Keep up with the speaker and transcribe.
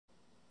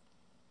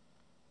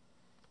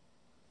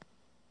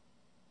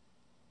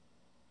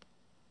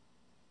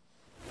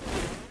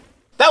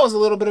That was a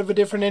little bit of a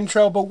different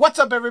intro, but what's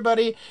up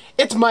everybody?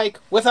 It's Mike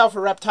with Alpha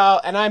Reptile,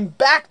 and I'm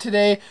back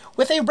today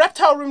with a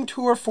Reptile Room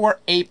tour for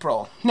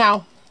April.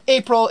 Now,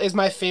 April is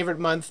my favorite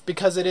month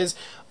because it is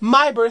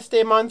my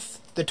birthday month,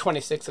 the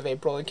 26th of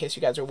April, in case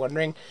you guys are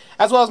wondering,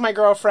 as well as my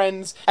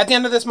girlfriend's. At the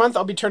end of this month,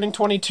 I'll be turning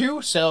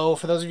 22, so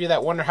for those of you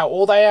that wonder how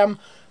old I am,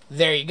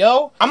 there you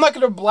go. I'm not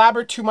going to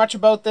blabber too much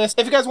about this.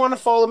 If you guys want to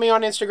follow me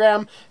on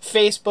Instagram,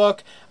 Facebook,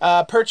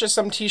 purchase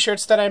some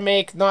t-shirts that I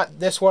make, not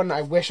this one,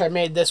 I wish I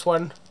made this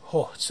one.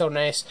 Oh, it's so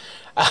nice.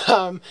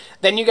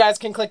 Then you guys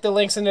can click the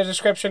links in the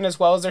description, as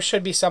well as there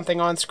should be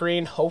something on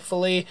screen,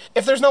 hopefully.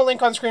 If there's no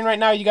link on screen right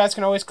now, you guys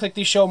can always click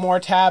the Show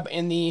More tab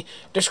in the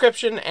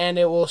description, and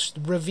it will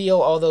reveal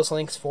all those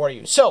links for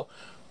you. So,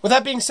 with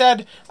that being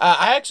said,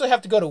 I actually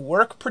have to go to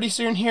work pretty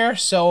soon here,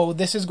 so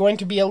this is going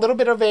to be a little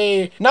bit of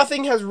a...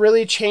 Nothing has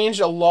really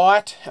changed a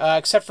lot,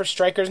 except for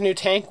Striker's new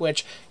tank,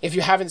 which, if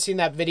you haven't seen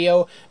that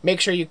video,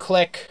 make sure you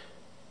click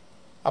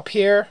up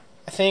here,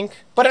 I think.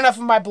 But enough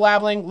of my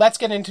blabbling, let's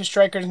get into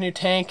Striker's new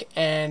tank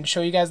and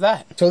show you guys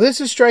that. So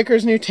this is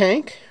Striker's new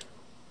tank.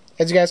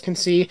 As you guys can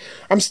see,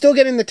 I'm still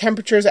getting the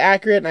temperatures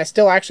accurate, and I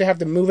still actually have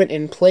to move it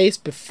in place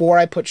before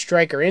I put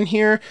Striker in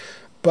here,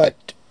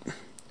 but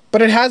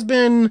it has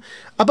been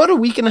about a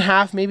week and a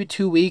half, maybe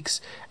 2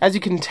 weeks. As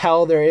you can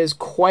tell, there is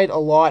quite a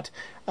lot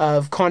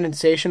of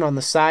condensation on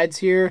the sides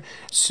here,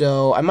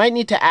 so I might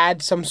need to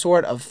add some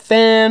sort of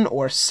fan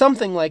or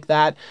something like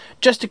that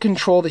just to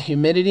control the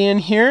humidity in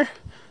here.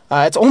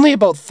 It's only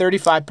about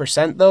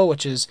 35% though,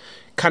 which is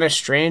kind of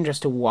strange as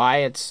to why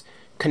it's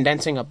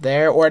condensing up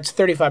there, or it's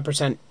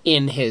 35%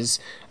 in his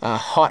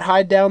hot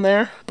hide down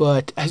there.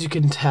 But as you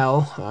can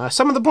tell,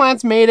 some of the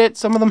plants made it,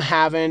 some of them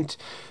haven't.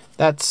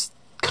 That's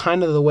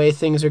kind of the way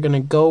things are going to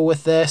go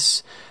with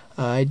this.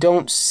 I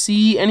don't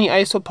see any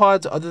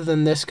isopods other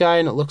than this guy,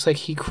 and it looks like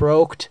he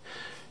croaked.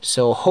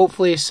 So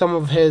hopefully some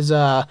of his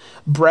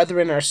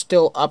brethren are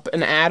still up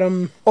and at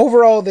him.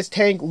 Overall, this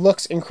tank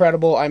looks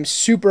incredible. I'm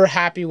super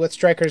happy with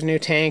Striker's new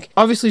tank.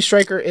 Obviously,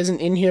 Striker isn't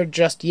in here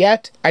just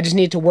yet. I just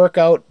need to work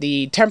out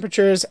the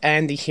temperatures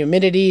and the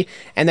humidity,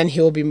 and then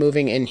he'll be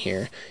moving in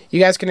here. You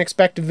guys can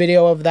expect a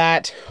video of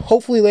that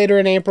hopefully later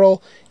in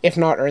April, if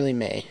not early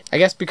May. I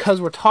guess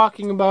because we're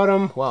talking about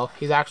him, well,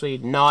 he's actually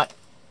not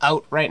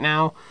out right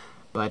now,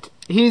 but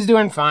he's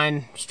doing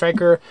fine.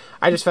 Striker,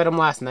 I just fed him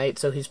last night,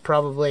 so he's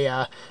probably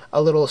a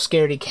little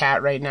scaredy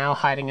cat right now,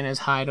 hiding in his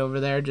hide over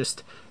there,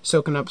 just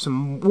soaking up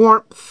some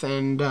warmth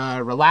and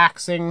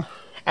relaxing.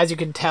 As you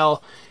can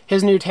tell,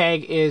 his new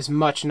tank is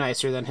much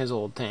nicer than his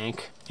old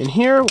tank. In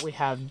here, we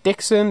have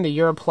Dixon, the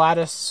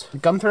Europlatus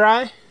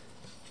Guntheri.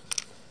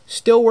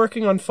 Still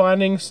working on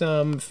finding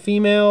some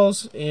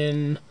females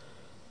in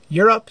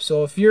Europe,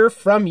 so if you're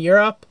from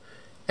Europe,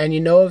 and you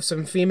know of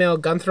some female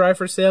Guntheri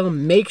for sale,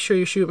 make sure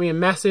you shoot me a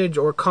message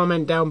or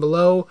comment down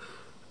below.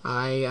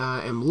 I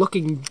am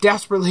looking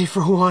desperately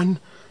for one,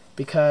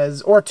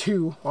 because, or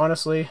two,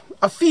 honestly.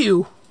 A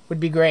few would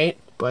be great,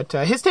 but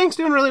his tank's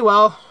doing really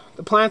well.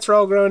 The plants are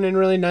all growing in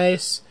really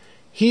nice.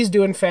 He's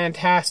doing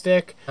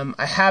fantastic.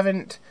 I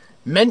haven't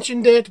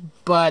mentioned it,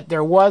 but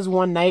there was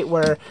one night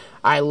where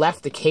I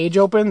left the cage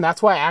open.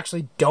 That's why I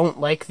actually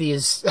don't like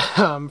these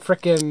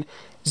frickin'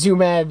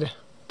 Zoomed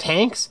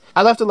tanks.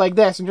 I left it like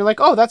this, and you're like,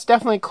 oh, that's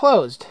definitely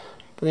closed.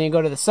 But then you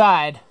go to the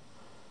side,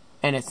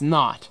 and it's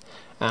not.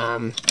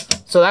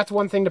 So that's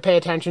one thing to pay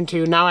attention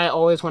to. Now I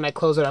always, when I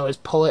close it, I always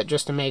pull it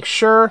just to make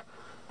sure.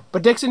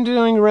 But Dixon's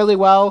doing really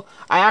well.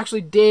 I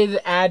actually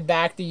did add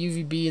back the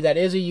UVB. That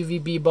is a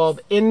UVB bulb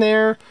in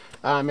there.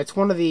 It's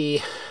one of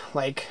the,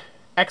 like,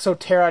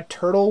 Exoterra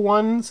turtle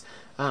ones.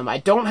 I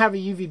don't have a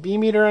UVB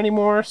meter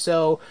anymore,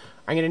 so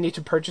I'm going to need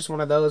to purchase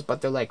one of those,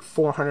 but they're like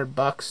 400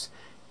 bucks.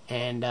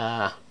 And,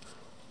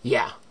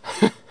 yeah,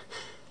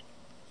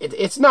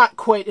 it's not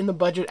quite in the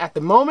budget at the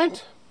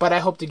moment, but I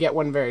hope to get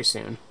one very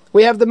soon.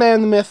 We have the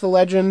man, the myth, the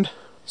legend,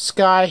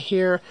 Sky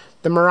here,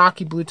 the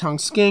Meraki blue-tongued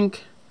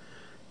skink.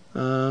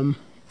 As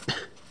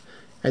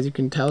you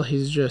can tell,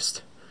 he's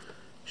just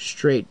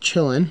straight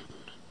chilling.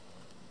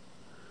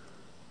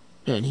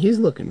 And he's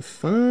looking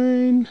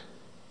fine.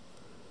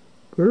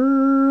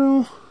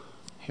 Girl.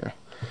 Here.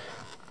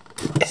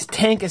 His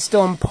tank is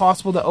still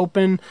impossible to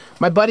open.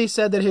 My buddy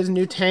said that his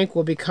new tank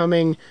will be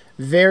coming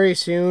very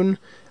soon.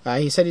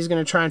 He said he's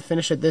going to try and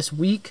finish it this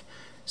week.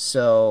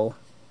 So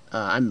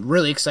I'm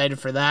really excited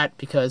for that,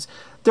 because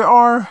there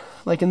are,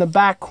 like in the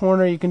back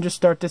corner, you can just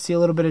start to see a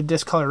little bit of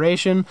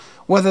discoloration.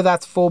 Whether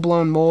that's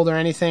full-blown mold or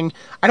anything,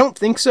 I don't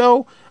think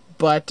so.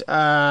 But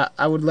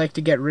I would like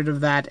to get rid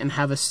of that and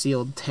have a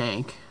sealed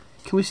tank.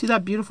 Can we see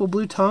that beautiful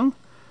blue tongue?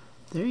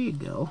 There you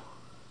go.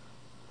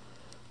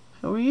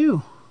 How are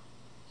you?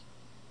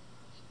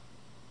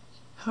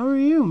 How are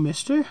you,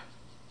 mister?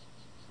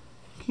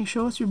 Can you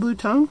show us your blue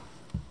tongue?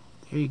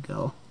 There you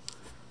go.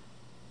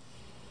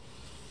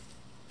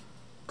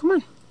 Come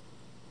on.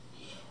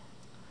 Yeah.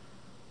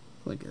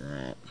 Look at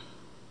that.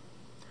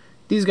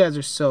 These guys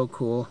are so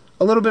cool.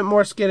 A little bit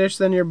more skittish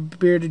than your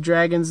bearded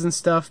dragons and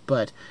stuff,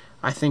 but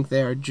I think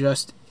they are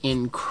just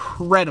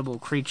incredible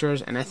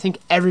creatures, and I think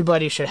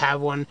everybody should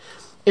have one.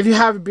 if you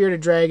have a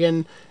bearded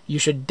dragon, you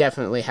should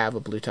definitely have a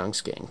blue-tongued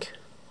skink.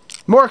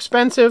 More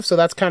expensive, so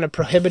that's kind of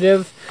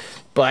prohibitive,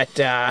 but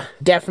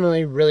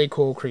definitely really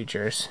cool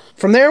creatures.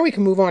 From there, we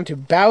can move on to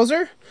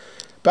Bowser.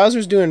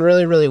 Bowser's doing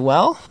really, really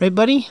well. Right,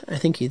 buddy? I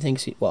think he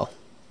thinks well,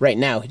 right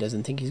now he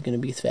doesn't think he's going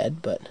to be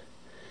fed, but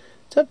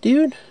what's up,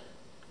 dude?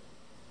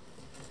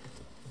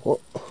 Oh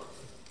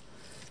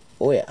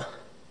yeah.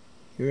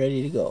 You're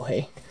ready to go,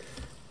 hey?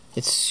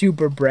 It's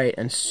super bright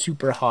and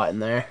super hot in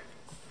there.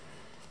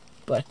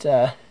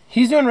 But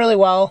he's doing really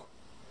well.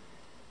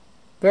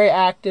 Very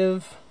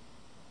active.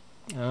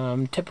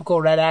 Typical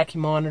red Ackie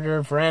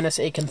monitor,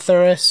 Varanus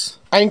acanthoris.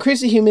 I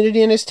increased the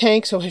humidity in his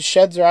tank, so his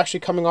sheds are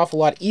actually coming off a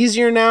lot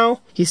easier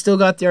now. He's still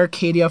got the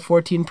Arcadia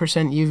 14%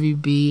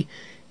 UVB.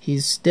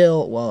 He's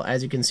still, well,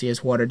 as you can see,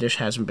 his water dish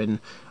hasn't been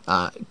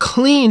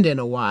cleaned in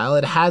a while.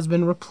 It has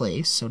been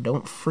replaced, so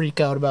don't freak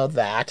out about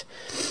that.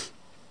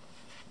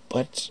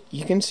 But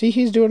you can see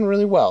he's doing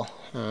really well.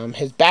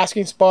 His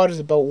basking spot is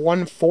about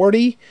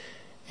 140,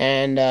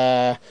 and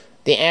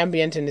the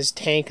ambient in his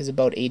tank is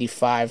about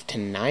 85 to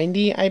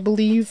 90, I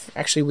believe.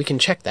 Actually, we can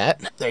check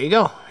that. There you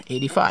go,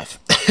 85.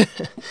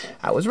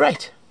 I was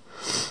right.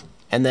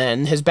 And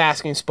then his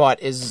basking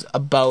spot is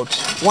about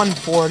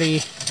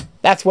 140.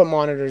 That's what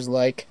monitors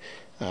like.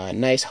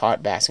 Nice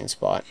hot basking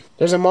spot.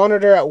 There's a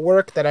monitor at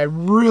work that I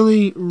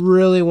really,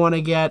 really want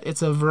to get.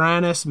 It's a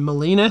Varanus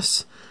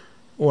melinus,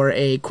 or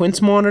a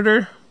quince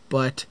monitor,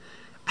 but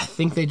I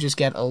think they just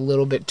get a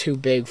little bit too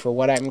big for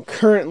what I'm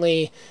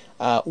currently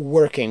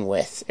working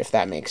with, if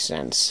that makes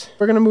sense.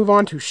 We're going to move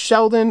on to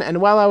Sheldon,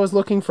 and while I was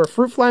looking for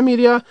fruit fly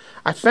media,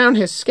 I found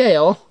his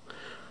scale.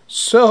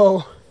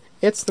 So,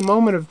 it's the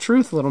moment of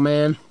truth, little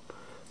man.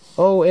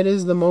 Oh, it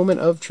is the moment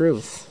of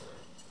truth.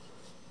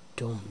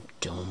 Dum,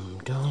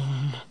 dum,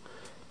 dum.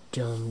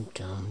 Dum,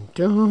 dum,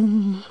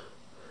 dum.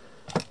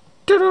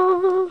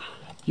 Ta-da!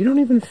 You don't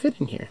even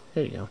fit in here.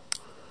 There you go.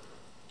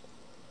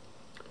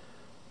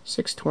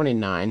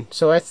 629.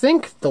 So I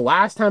think the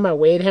last time I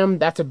weighed him,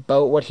 that's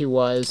about what he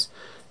was.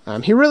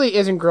 He really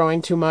isn't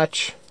growing too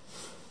much,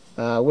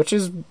 which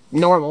is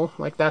normal.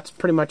 Like, that's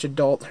pretty much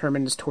adult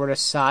Hermann's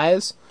tortoise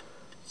size.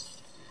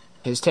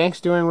 His tank's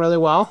doing really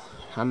well.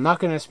 I'm not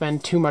going to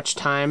spend too much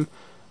time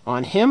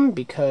on him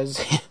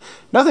because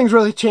nothing's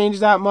really changed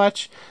that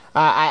much.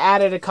 I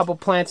added a couple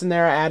plants in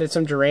there. I added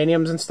some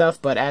geraniums and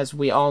stuff, but as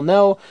we all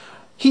know,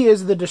 he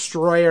is the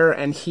destroyer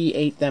and he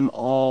ate them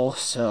all.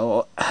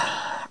 So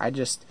I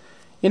just,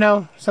 you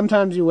know,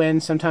 sometimes you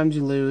win, sometimes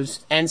you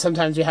lose, and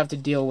sometimes you have to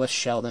deal with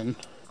Sheldon.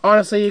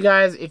 Honestly, you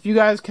guys, if you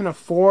guys can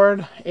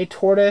afford a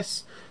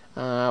tortoise,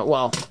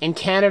 well, in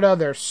Canada,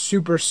 they're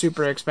super,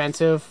 super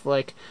expensive.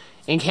 Like,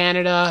 in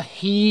Canada,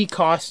 he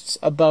costs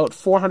about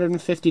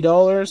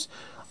 $450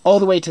 all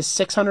the way to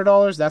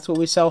 $600. That's what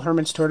we sell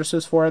Hermann's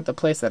tortoises for at the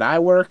place that I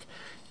work.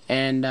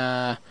 And,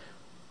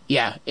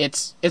 yeah,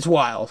 it's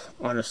wild,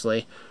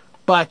 honestly.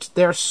 But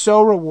they're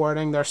so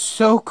rewarding, they're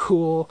so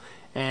cool,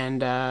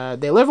 and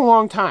they live a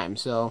long time.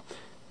 So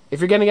if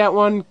you're going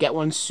to get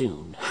one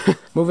soon.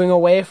 Moving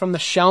away from the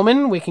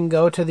Shellman, we can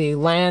go to the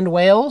land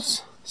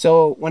whales.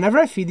 So whenever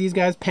I feed these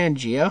guys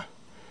Pangea,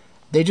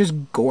 they just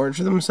gorge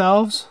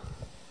themselves.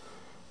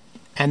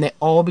 And they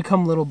all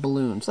become little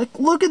balloons. Like,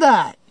 look at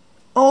that!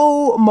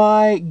 Oh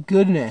my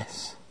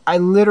goodness. I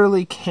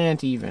literally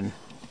can't even.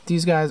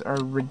 These guys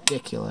are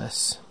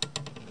ridiculous.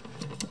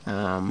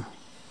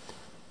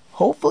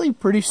 Hopefully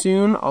pretty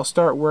soon I'll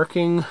start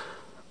working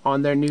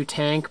on their new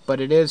tank, but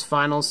it is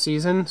finals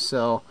season,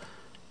 so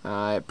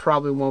it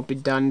probably won't be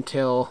done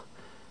till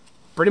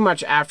pretty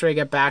much after I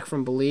get back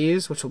from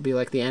Belize, which will be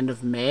like the end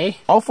of May.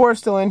 All four are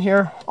still in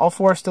here. All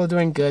four are still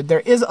doing good.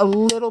 There is a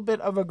little bit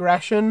of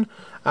aggression.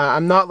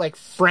 I'm not like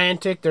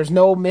frantic. There's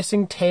no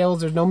missing tails.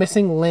 There's no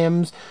missing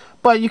limbs.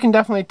 But you can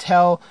definitely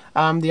tell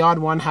the odd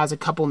one has a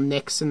couple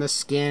nicks in the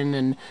skin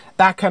and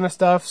that kind of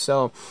stuff.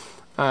 So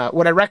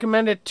would I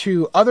recommend it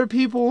to other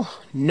people?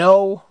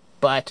 No.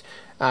 But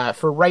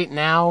for right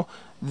now,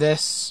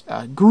 this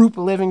group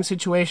living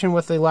situation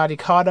with the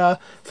Laticata,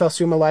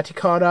 Phelsuma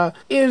laticata,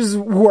 is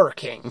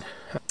working.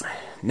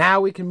 Now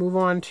we can move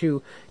on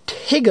to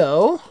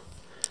Tiggo.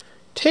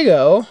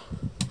 Tiggo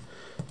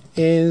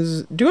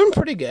is doing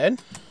pretty good.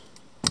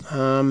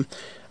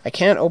 I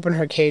can't open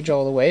her cage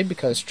all the way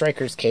because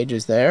Striker's cage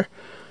is there.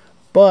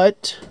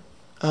 But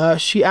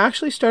she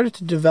actually started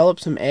to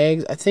develop some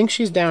eggs. I think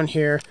she's down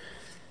here.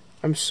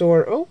 I'm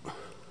sore. Oh.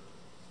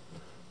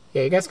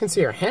 Yeah, you guys can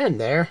see her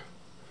hand there.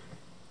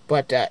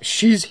 But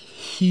she's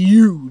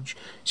huge.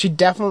 She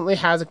definitely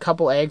has a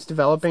couple eggs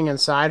developing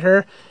inside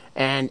her,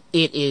 and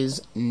it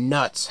is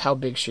nuts how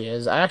big she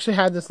is. I actually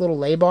had this little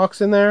lay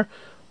box in there,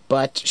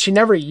 but she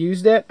never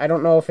used it. I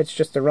don't know if it's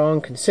just the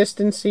wrong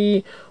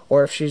consistency,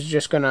 or if she's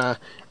just going to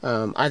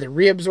either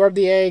reabsorb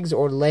the eggs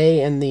or lay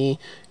in the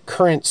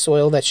current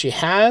soil that she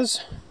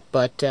has.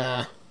 But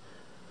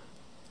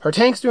her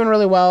tank's doing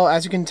really well.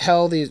 As you can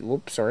tell, these...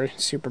 Whoops, sorry,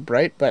 super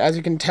bright. But as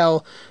you can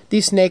tell,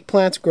 these snake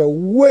plants grow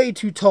way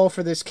too tall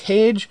for this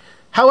cage.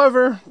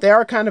 However, they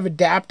are kind of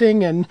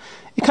adapting, and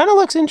it kind of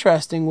looks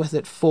interesting with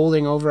it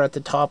folding over at the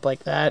top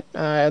like that.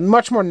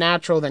 Much more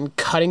natural than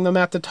cutting them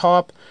at the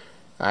top.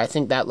 I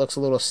think that looks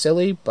a little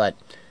silly, but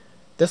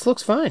this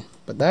looks fine.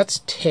 But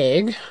that's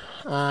Tig.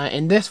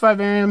 In this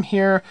vivarium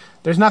here,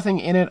 there's nothing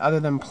in it other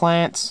than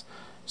plants,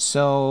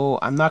 so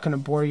I'm not going to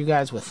bore you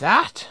guys with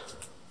that.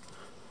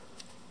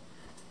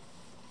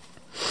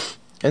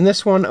 And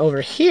this one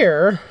over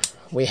here,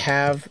 we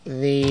have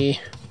the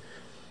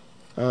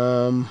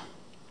Dendrobates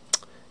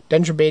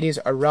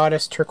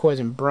auratus turquoise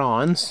and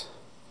bronze.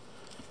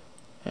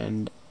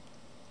 And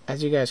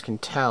as you guys can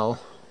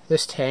tell,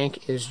 this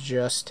tank is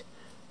just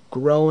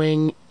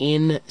growing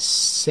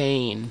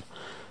insane.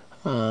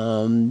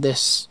 I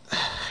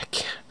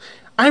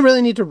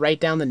really need to write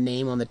down the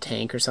name on the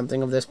tank or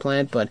something of this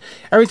plant, but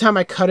every time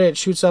I cut it, it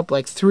shoots up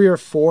like 3 or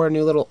 4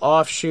 new little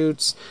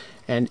offshoots,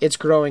 and it's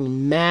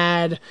growing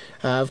mad.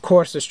 Of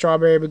course, the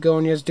strawberry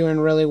begonia is doing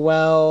really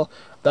well.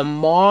 The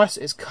moss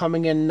is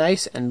coming in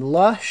nice and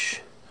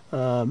lush.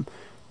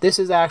 This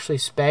is actually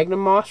sphagnum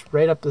moss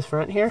right up the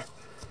front here.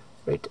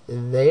 Right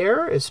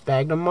there is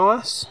sphagnum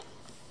moss.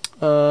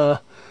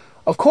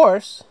 Of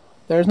course,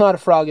 there's not a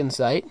frog in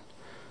sight,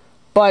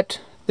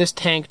 but this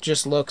tank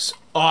just looks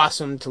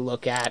awesome to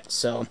look at,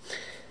 so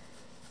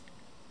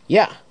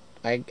yeah,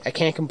 I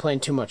can't complain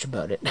too much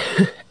about it.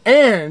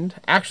 And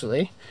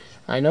actually,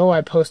 I know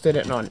I posted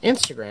it on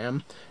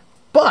Instagram,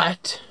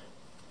 but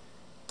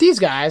these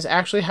guys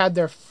actually had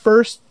their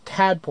first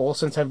tadpole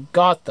since I've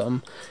got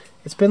them.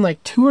 It's been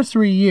like 2 or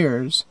 3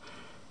 years,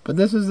 but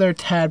this is their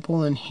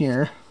tadpole in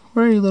here.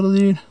 Where are you, little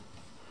dude?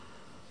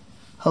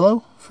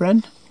 Hello,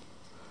 friend?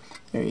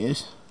 There he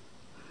is.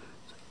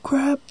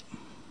 Crap.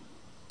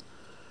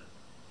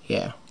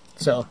 Yeah,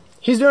 so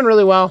he's doing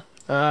really well.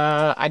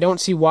 I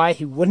don't see why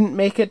he wouldn't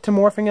make it to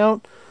morphing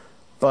out,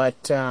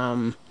 but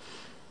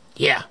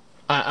yeah,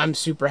 I'm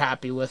super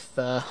happy with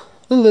the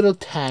little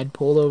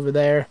tadpole over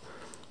there.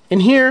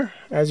 In here,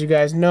 as you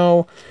guys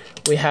know,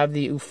 we have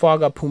the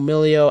Ufaga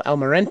pumilio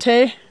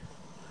almarente. You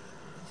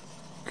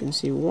can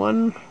see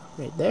one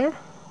right there.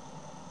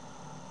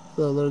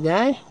 The little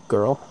guy.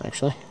 Girl,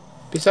 actually.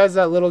 Besides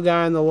that little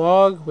guy on the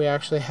log, we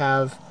actually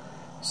have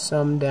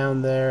some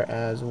down there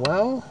as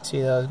well.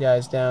 See those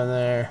guys down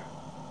there?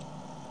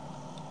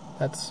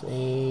 That's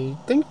I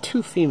think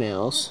 2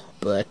 females.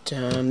 But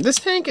this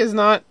tank is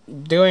not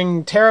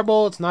doing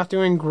terrible. It's not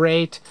doing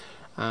great.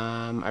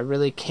 I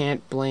really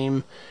can't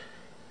blame.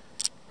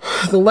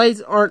 The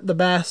lights aren't the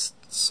best,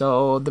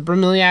 so the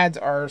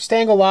bromeliads are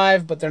staying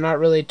alive, but they're not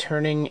really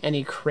turning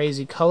any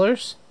crazy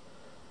colors.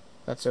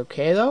 That's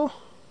okay though.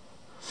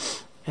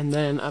 And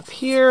then up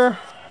here,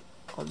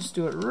 I'll just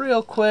do it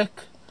real quick.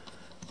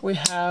 We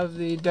have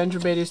the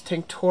Dendrobates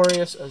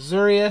tinctorius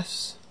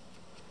azureus.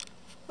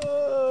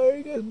 Are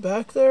you guys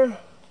back there?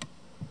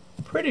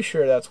 Pretty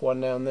sure that's one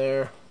down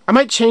there. I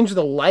might change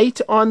the light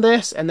on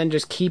this and then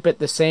just keep it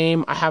the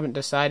same. I haven't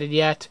decided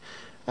yet.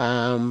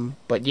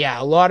 But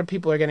yeah, a lot of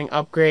people are getting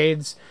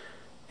upgrades,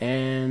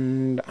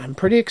 and I'm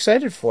pretty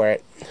excited for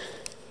it.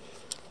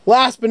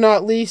 Last but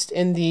not least,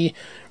 in the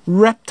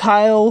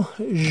reptile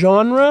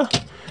genre,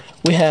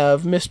 we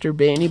have Mr.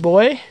 Baney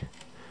Boy.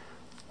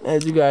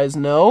 As you guys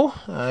know,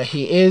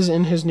 he is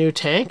in his new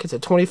tank. It's a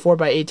 24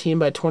 by 18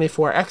 by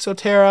 24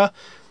 Exoterra.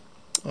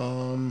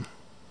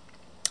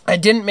 I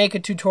didn't make a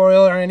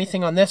tutorial or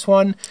anything on this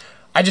one.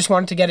 I just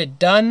wanted to get it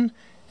done,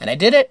 and I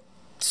did it.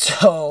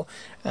 So,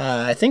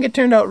 I think it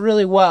turned out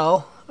really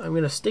well. I'm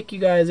going to stick you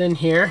guys in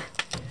here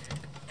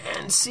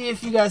and see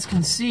if you guys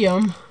can see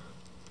him.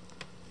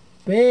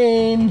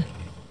 Bane!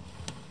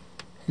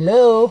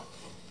 Hello?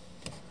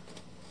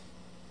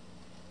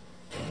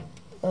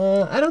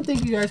 I don't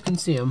think you guys can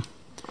see him.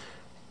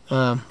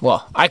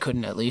 Well, I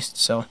couldn't at least,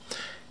 so.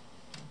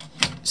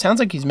 Sounds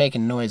like he's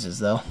making noises,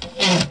 though.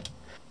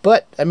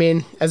 But, I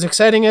mean, as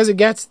exciting as it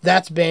gets,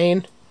 that's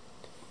Bane.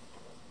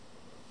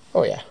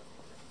 Oh, yeah.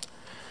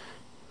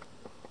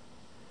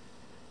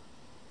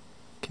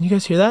 Can you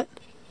guys hear that?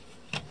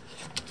 You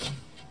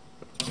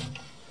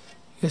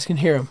guys can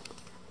hear him.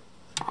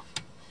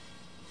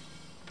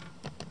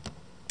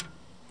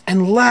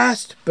 And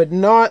last but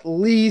not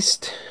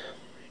least,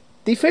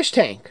 the fish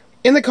tank.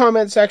 In the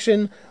comment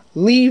section,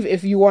 leave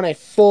if you want a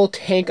full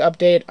tank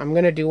update. I'm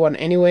going to do one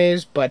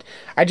anyways, but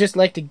I just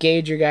like to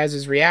gauge your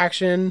guys'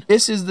 reaction.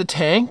 This is the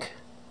tank.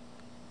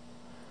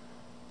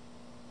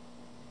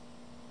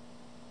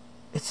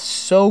 It's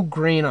so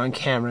green on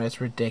camera, it's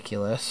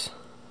ridiculous.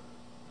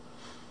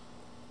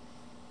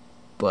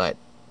 But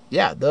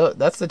yeah,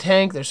 that's the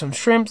tank. There's some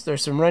shrimps,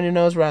 there's some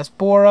rhino-nosed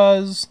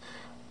rasboras,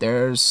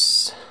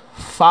 there's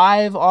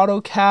 5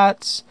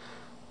 autocats,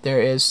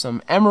 there is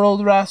some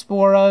emerald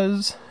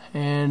rasboras,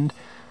 and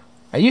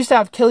I used to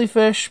have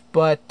killifish,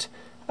 but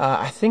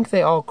I think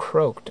they all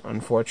croaked,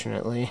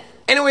 unfortunately.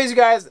 Anyways, you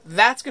guys,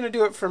 that's going to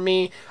do it for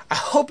me. I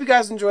hope you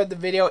guys enjoyed the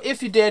video.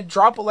 If you did,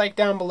 drop a like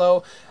down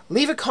below.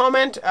 Leave a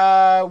comment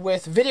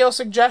with video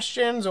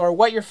suggestions or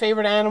what your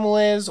favorite animal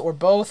is, or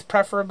both,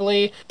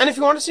 preferably. And if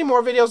you want to see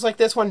more videos like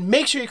this one,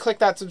 make sure you click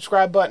that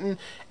subscribe button.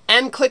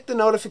 and click the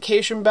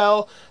notification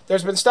bell.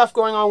 There's been stuff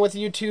going on with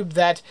YouTube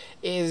that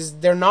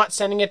they're not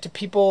sending it to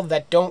people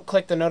that don't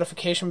click the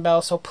notification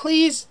bell. So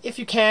please, if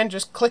you can,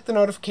 just click the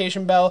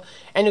notification bell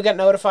and you'll get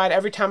notified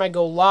every time I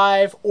go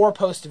live or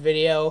post a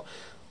video.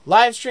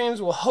 Live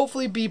streams will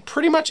hopefully be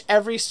pretty much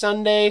every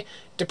Sunday,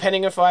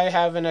 depending if I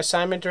have an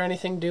assignment or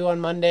anything due on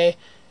Monday.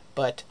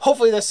 But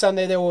hopefully this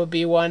Sunday there will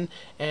be one,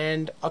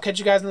 and I'll catch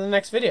you guys in the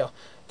next video.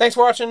 Thanks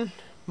for watching.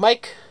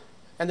 Mike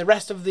and the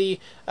rest of the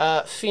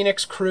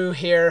Phoenix crew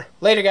here.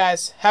 Later,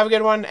 guys. Have a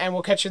good one, and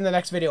we'll catch you in the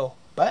next video.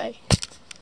 Bye.